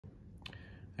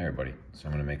Hi everybody, so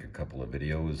I'm going to make a couple of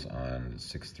videos on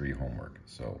 6-3 homework.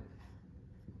 So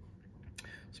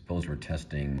suppose we're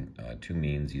testing two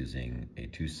means using a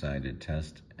two-sided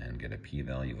test and get a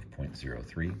p-value of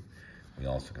 0.03. We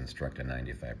also construct a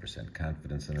 95%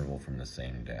 confidence interval from the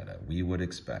same data. We would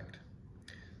expect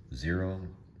 0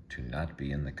 to not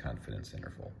be in the confidence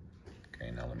interval. Okay,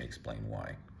 now let me explain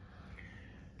why.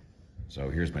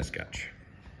 So here's my sketch.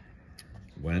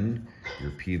 When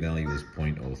your p-value is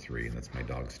 0.03, and that's my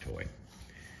dog's toy,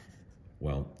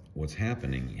 well, what's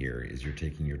happening here is you're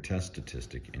taking your test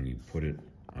statistic and you put it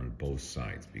on both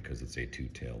sides because it's a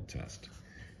two-tailed test.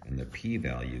 And the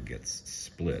p-value gets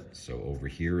split. So over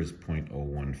here is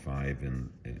 0.015,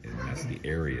 and that's the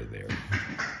area there.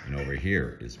 And over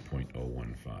here is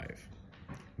 0.015.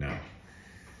 Now,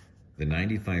 the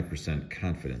 95%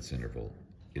 confidence interval,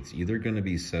 it's either going to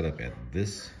be set up at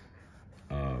this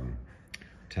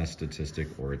test statistic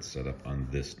or it's set up on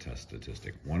this test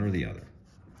statistic, one or the other.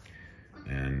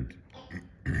 And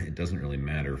it doesn't really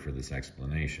matter for this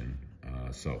explanation.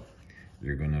 So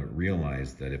you're going to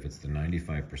realize that if it's the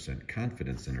 95%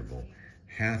 confidence interval,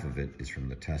 half of it is from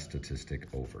the test statistic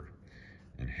over,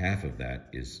 and half of that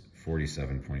is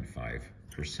 47.5%.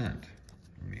 Let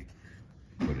me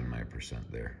put in my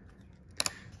percent there,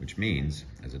 which means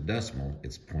as a decimal,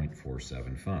 it's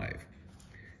 0.475.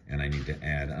 And I need to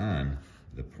add on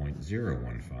the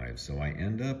 0.015, so I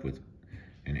end up with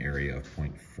an area of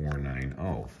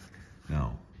 0.490.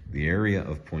 Now, the area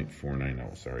of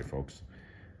 0.490, sorry folks,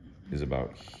 is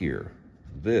about here.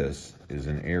 This is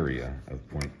an area of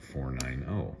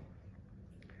 0.490.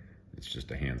 It's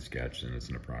just a hand sketch and it's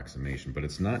an approximation, but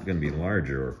it's not going to be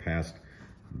larger or past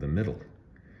the middle,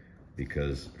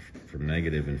 because from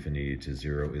negative infinity to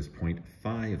 0 is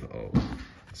 0.50.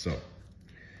 So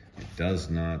it does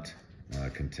not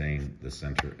contain the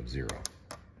center of 0.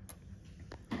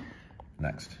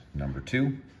 Next, number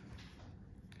 2,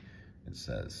 it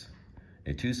says,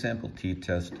 a two-sample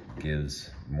t-test gives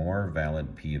more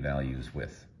valid p-values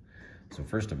with. So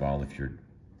first of all, if your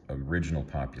original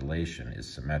population is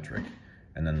symmetric,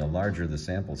 and then the larger the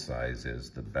sample size is,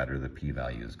 the better the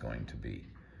p-value is going to be.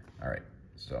 All right,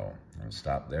 so I'm going to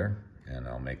stop there, and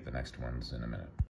I'll make the next ones in a minute.